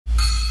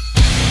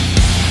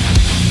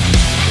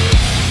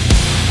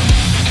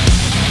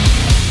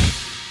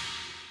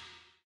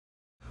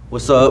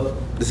What's up?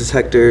 This is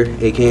Hector,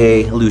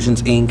 aka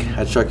Illusions Inc.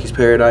 at Sharky's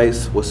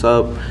Paradise. What's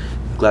up?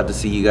 Glad to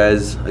see you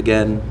guys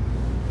again.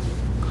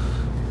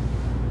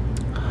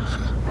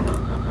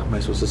 Am I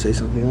supposed to say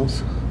something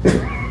else?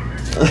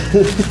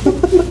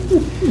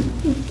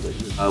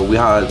 We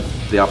had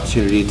the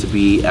opportunity to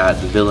be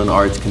at the Villain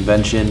Arts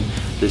convention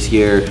this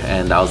year,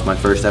 and that was my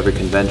first ever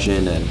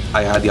convention, and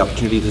I had the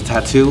opportunity to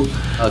tattoo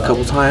a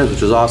couple times,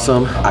 which was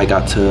awesome. I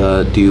got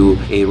to do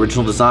a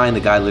original design.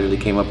 The guy literally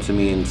came up to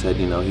me and said,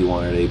 you know, he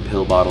wanted a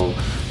pill bottle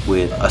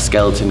with a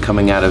skeleton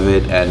coming out of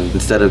it, and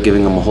instead of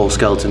giving him a whole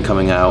skeleton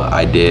coming out,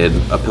 I did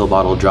a pill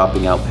bottle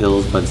dropping out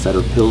pills, but instead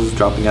of pills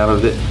dropping out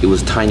of it, it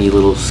was tiny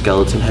little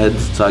skeleton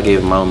heads. So I gave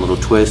him my own little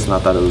twist, and I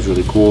thought it was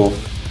really cool.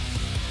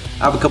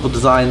 I have a couple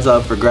designs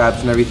up for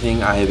grabs and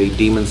everything. I have a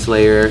Demon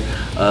Slayer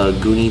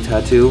Goonie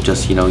tattoo,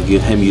 just, you know,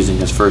 him using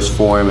his first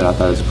form, and I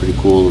thought it was a pretty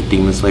cool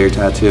Demon Slayer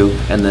tattoo.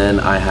 And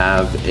then I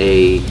have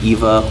a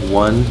Eva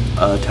 1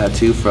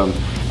 tattoo from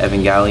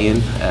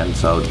Evangelion, and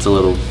so it's a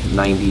little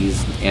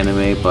 90s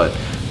anime, but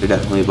they're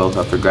definitely both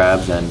up for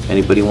grabs, and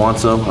anybody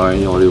wants them, or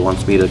anybody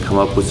wants me to come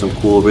up with some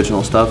cool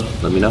original stuff,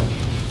 let me know.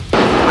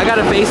 I got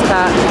a face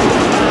tat.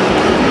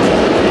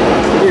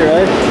 You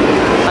right?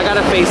 I got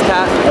a face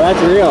tat. Oh,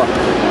 that's real.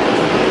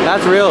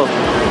 That's real.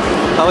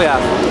 Oh yeah.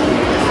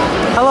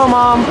 Hello,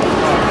 Mom.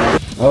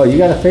 Oh, you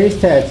got a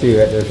face tattoo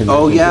at their convention.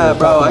 Oh yeah,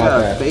 bro, I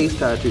got a face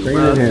tattoo. Bring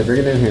it in here, bring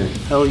it in here.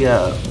 Hell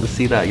yeah, let's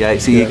see that. Yeah,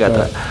 see, you got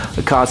the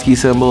Akatsuki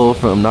symbol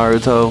from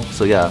Naruto.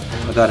 So yeah,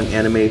 I got an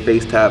anime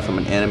face tat from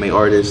an anime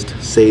artist,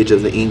 Sage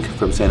of the Ink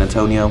from San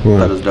Antonio. Yeah.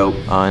 That was dope.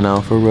 I know,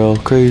 for real.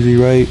 Crazy,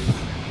 right?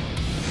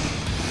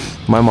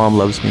 My mom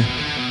loves me.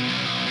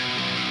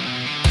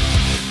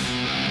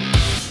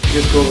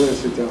 Just go over and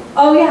sit down.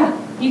 Oh yeah,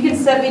 you can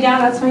set me down.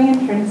 That's my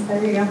entrance.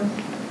 There you go.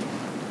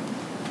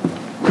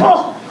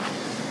 Oh,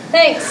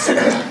 thanks.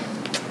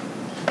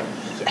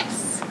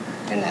 Yes,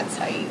 and that's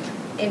how you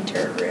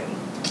enter a room.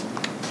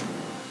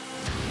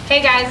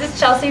 Hey guys, it's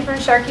Chelsea from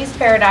Sharky's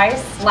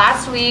Paradise.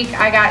 Last week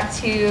I got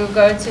to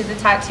go to the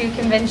tattoo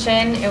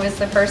convention. It was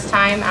the first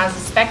time as a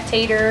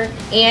spectator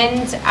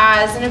and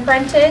as an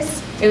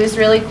apprentice. It was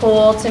really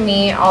cool to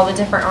meet all the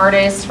different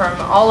artists from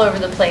all over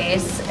the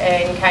place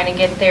and kind of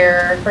get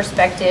their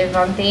perspective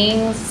on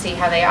things, see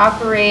how they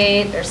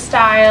operate, their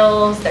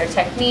styles, their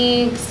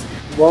techniques.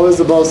 What was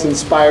the most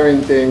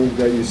inspiring thing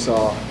that you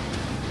saw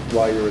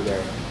while you were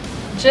there?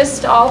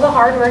 Just all the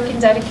hard work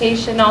and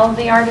dedication all of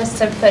the artists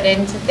have put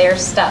into their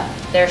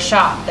stuff, their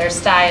shop, their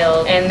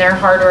style, and their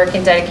hard work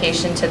and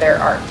dedication to their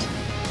art.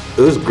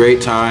 It was a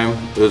great time.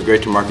 It was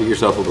great to market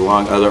yourself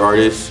along other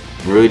artists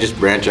and really just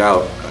branch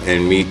out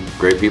and meet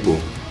great people.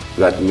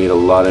 Got to meet a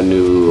lot of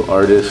new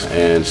artists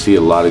and see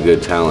a lot of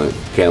good talent.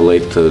 Can't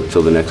wait till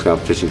the next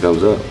competition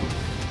comes up.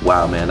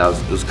 Wow, man,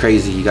 it was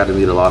crazy. You got to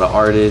meet a lot of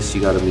artists.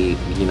 You got to meet,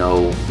 you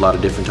know, a lot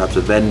of different types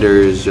of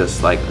vendors,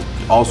 just like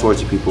all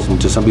sorts of people.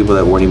 Just some people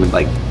that weren't even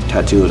like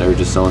tattooing, they were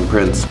just selling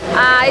prints.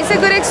 It's a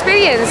good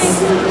experience.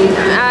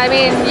 I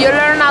mean, you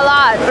learn a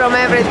lot from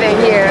everything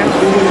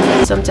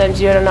here. Sometimes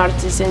you're an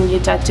artist and you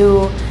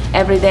tattoo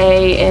every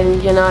day,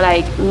 and you know,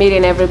 like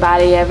meeting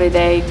everybody every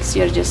day because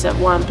you're just at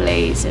one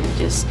place, and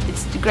just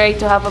it's great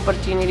to have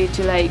opportunity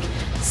to like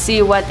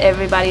see what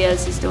everybody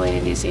else is doing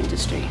in this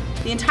industry.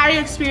 The entire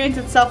experience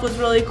itself was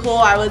really cool.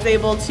 I was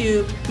able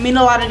to meet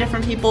a lot of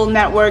different people,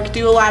 network,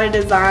 do a lot of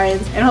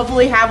designs, and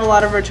hopefully have a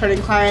lot of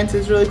returning clients.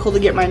 It's really cool to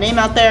get my name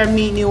out there,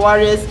 meet new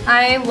artists.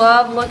 I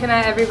love looking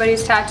at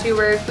everybody's tattoo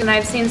work, and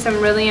I've seen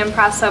some really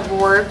impressive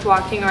work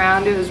walking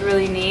around. It was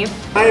really neat.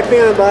 How you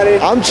feeling, buddy?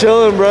 I'm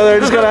chilling, brother. I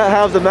just gotta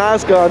have the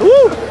mask on.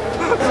 Woo!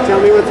 Tell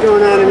me what's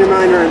going on in your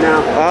mind right now.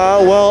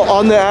 Well,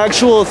 on the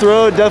actual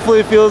throw, it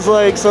definitely feels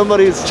like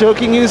somebody's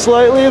choking you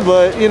slightly,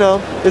 but you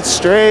know, it's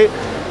straight.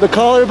 The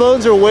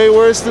collarbones are way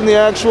worse than the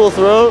actual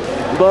throat,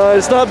 but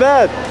it's not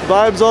bad.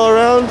 Vibes all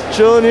around,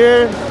 chilling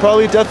here.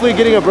 Probably definitely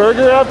getting a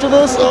burger after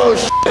this. Oh,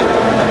 shit.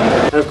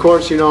 And of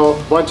course, you know,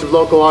 a bunch of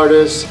local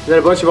artists, and then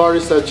a bunch of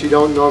artists that you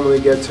don't normally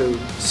get to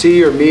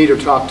see or meet or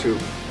talk to.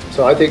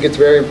 So I think it's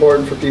very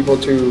important for people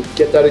to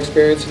get that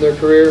experience in their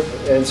career,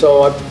 and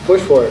so I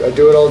push for it. I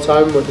do it all the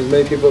time with as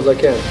many people as I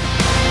can.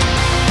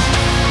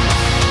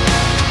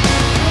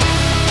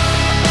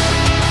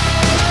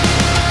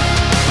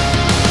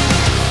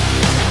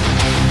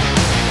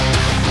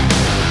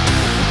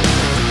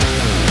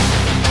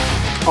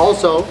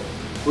 Also,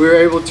 we were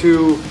able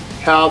to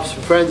have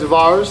some friends of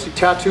ours,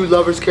 Tattoo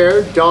Lovers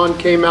Care. Dawn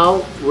came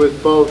out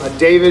with both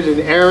David and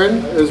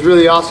Aaron. It was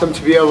really awesome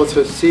to be able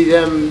to see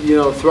them, you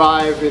know,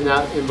 thrive in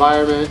that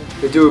environment.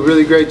 They do a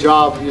really great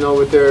job, you know,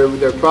 with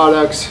their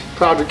products.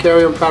 Proud to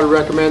carry them, proud to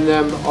recommend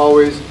them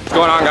always. What's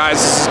going on, guys?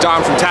 This is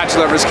Don from Tattoo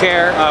Lovers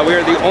Care. We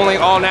are the only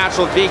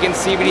all-natural vegan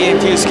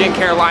CBD-infused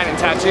skincare line in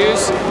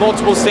tattoos.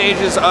 Multiple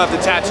stages of the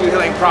tattoo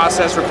healing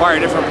process require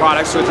different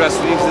products to address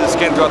the needs of the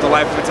skin throughout the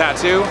life of a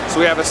tattoo. So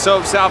we have a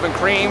soap, salve, and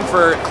cream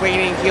for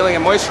cleaning, healing,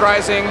 and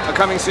moisturizing.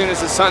 Coming soon is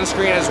the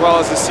sunscreen as well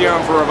as the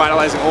serum for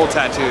revitalizing old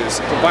tattoos.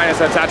 So find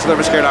us at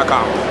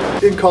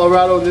tattooloverscare.com. In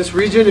Colorado, in this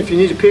region, if you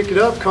need to pick it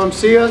up, come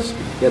see us.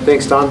 Yeah,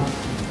 thanks, Don.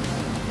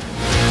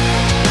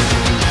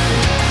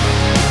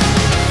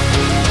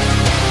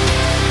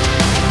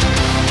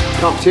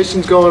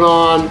 competitions going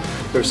on,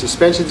 there's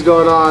suspensions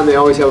going on, they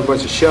always have a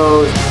bunch of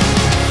shows.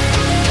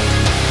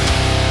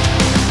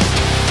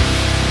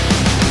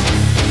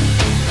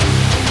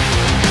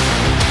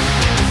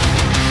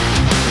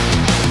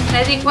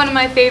 I think one of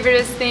my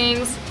favorite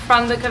things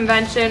from the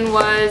convention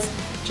was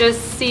just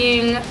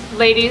seeing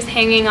ladies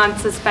hanging on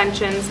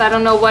suspensions. I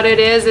don't know what it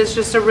is, it's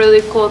just a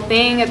really cool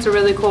thing, it's a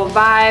really cool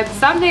vibe.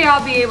 Someday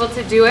I'll be able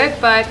to do it,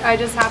 but I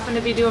just happen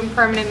to be doing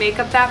permanent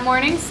makeup that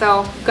morning,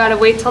 so gotta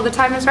wait till the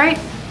time is right.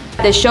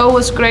 The show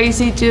was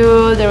crazy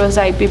too. There was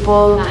like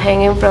people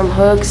hanging from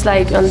hooks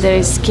like on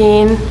their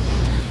skin.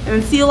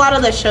 And see a lot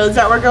of the shows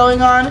that were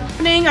going on.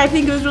 I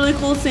think it was really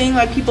cool seeing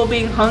like people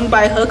being hung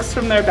by hooks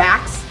from their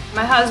backs.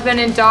 My husband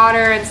and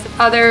daughter and some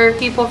other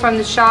people from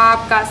the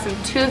shop got some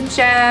tooth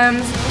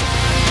gems.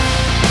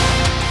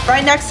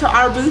 Right next to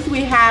our booth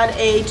we had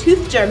a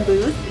tooth gem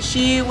booth.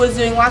 She was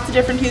doing lots of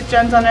different tooth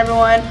gems on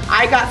everyone.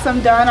 I got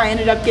some done. I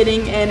ended up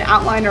getting an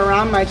outline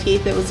around my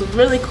teeth. It was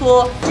really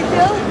cool. Did you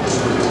feel?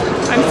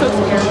 I'm so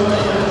scared.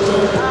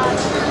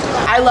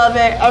 I love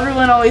it.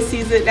 Everyone always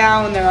sees it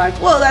now and they're like,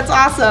 whoa, that's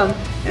awesome.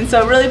 And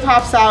so it really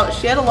pops out.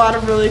 She had a lot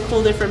of really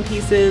cool different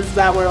pieces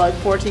that were like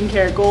 14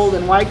 karat gold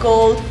and white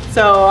gold.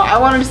 So I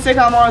wanted to stick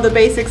on more of the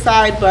basic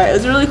side, but it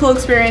was a really cool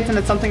experience and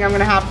it's something I'm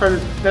gonna have for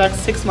the next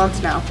 6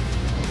 months now.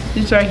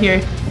 It's right here.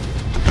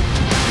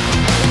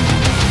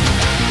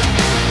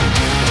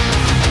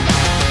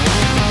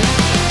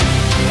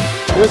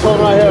 This one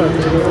right here.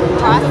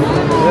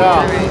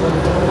 Yeah.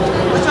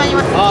 Which one you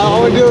want? I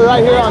want to do it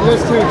right here on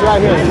this tooth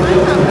right here.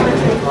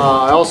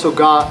 I also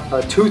got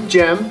a tooth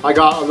gem. I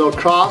got a little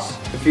cross.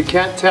 If you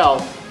can't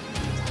tell,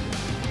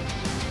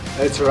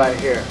 it's right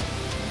here.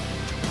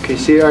 Can you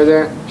see it right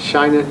there?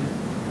 Shining.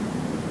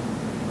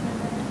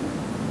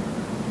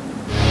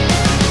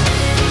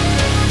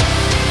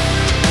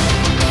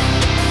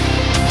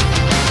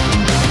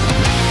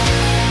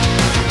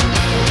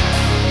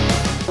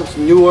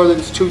 New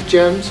Orleans tooth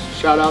gems.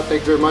 Shout out,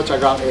 thank you very much. I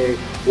got a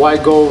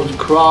white gold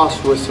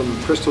cross with some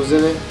crystals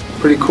in it.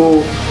 Pretty cool.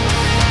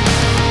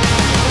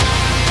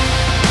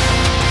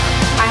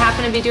 I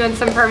happen to be doing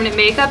some permanent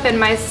makeup and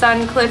my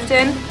son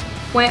Clifton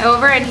went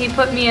over and he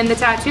put me in the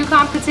tattoo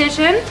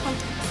competition.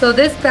 So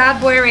this bad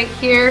boy right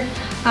here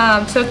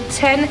took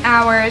 10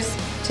 hours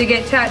to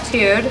get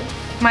tattooed.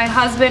 My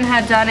husband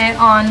had done it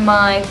on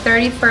my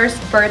 31st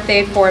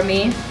birthday for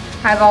me.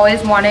 I've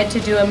always wanted to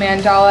do a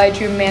mandala. I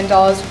drew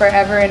mandalas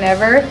forever and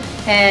ever.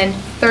 And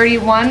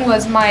 31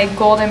 was my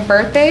golden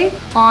birthday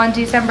on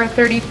December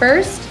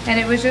 31st. And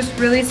it was just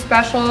really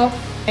special.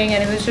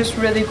 And it was just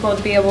really cool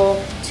to be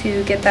able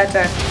to get that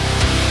done.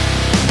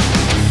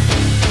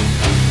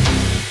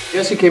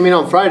 Jesse came in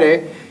on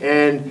Friday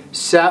and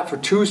sat for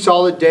 2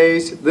 solid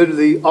days,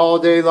 literally all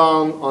day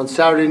long on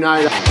Saturday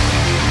night.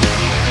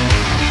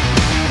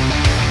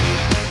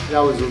 That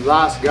was the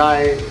last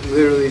guy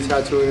literally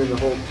tattooing in the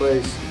whole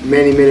place.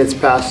 Many minutes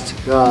past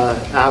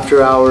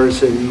after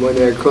hours, and when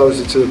they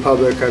closed it to the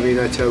public, I mean,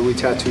 we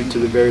tattooed to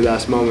the very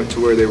last moment to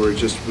where they were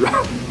just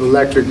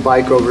electric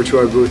bike over to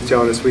our booth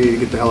telling us we need to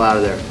get the hell out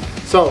of there.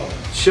 So,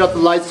 shut the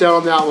lights down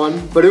on that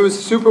one, but it was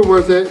super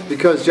worth it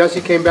because Jesse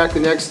came back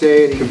the next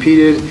day and he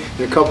competed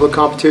in a couple of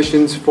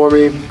competitions for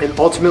me, and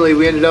ultimately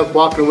we ended up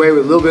walking away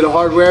with a little bit of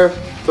hardware.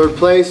 3rd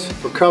place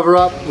for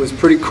cover-up was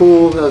pretty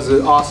cool. That was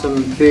an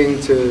awesome thing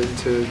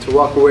to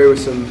walk away with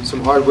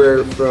some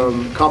hardware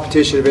from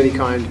competition of any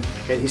kind.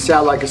 And he sat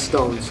like a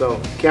stone, so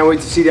can't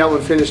wait to see that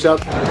one finished up.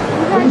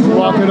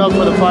 Walking up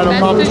for the final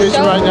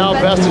competition right now,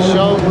 best of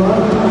show.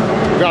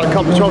 Got a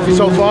couple trophies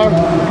so far.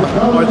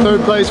 Our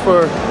 3rd place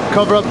for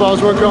cover-up I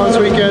was working on this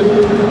weekend.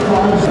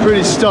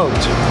 Pretty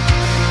stoked.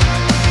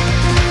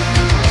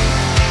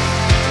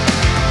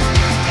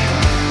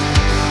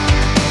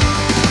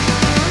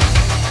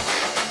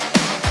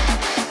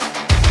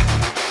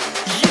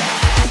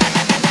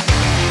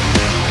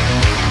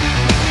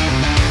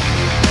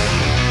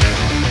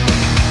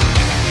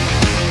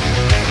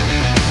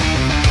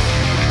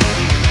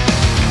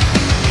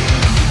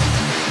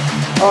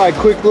 All right,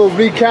 quick little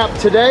recap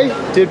today.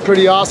 Did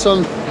pretty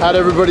awesome. Had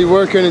everybody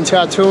working and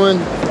tattooing.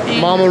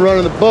 Mama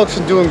running the books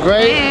and doing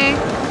great. Hey.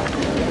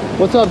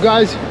 What's up,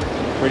 guys?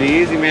 Pretty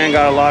easy, man.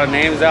 Got a lot of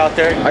names out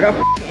there. I got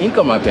ink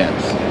on my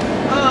pants.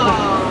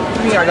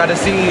 I got to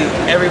see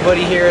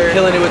everybody here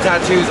killing it with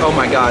tattoos. Oh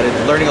my god,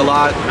 it's learning a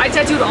lot. I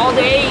tattooed all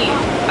day.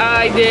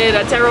 I did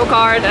a tarot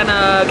card and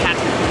a cat.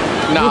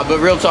 Nah, but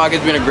real talk,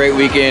 it's been a great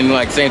weekend.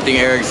 Like, same thing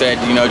Eric said,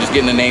 you know, just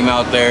getting the name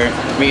out there,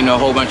 meeting a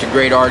whole bunch of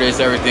great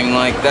artists, everything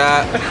like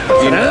that.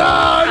 You know.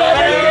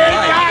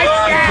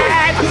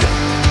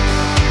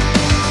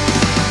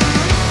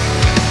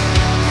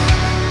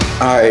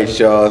 All right,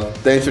 y'all.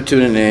 Thanks for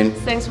tuning in.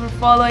 Thanks for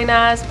following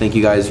us. Thank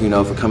you guys,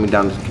 for coming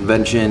down to the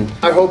convention.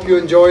 I hope you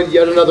enjoyed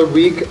yet another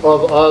week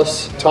of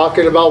us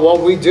talking about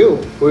what we do.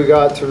 We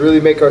got to really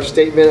make our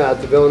statement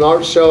at the Villain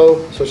Arts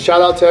Show. So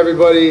shout out to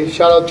everybody.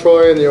 Shout out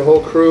Troy and your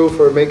whole crew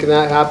for making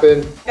that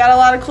happen. Got a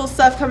lot of cool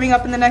stuff coming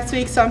up in the next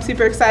week, so I'm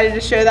super excited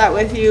to share that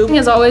with you.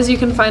 As always, you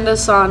can find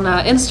us on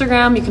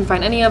Instagram. You can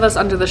find any of us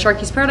under the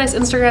Sharky's Paradise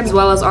Instagram, as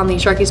well as on the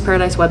Sharky's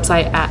Paradise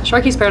website at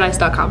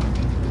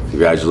sharkysparadise.com.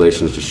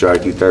 Congratulations to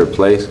Sharky, 3rd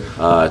place,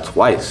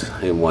 twice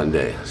in one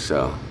day.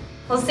 So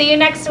We'll see you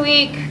next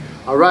week.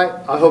 All right,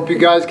 I hope you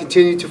guys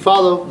continue to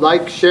follow,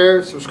 like,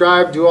 share,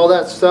 subscribe, do all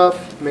that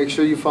stuff. Make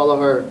sure you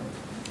follow her.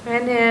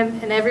 And him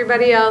and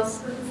everybody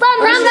else. From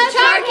the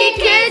Sharky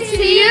Kids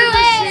to you.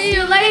 See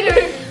you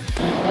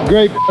later.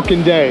 Great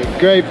fucking day.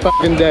 Great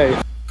fucking day.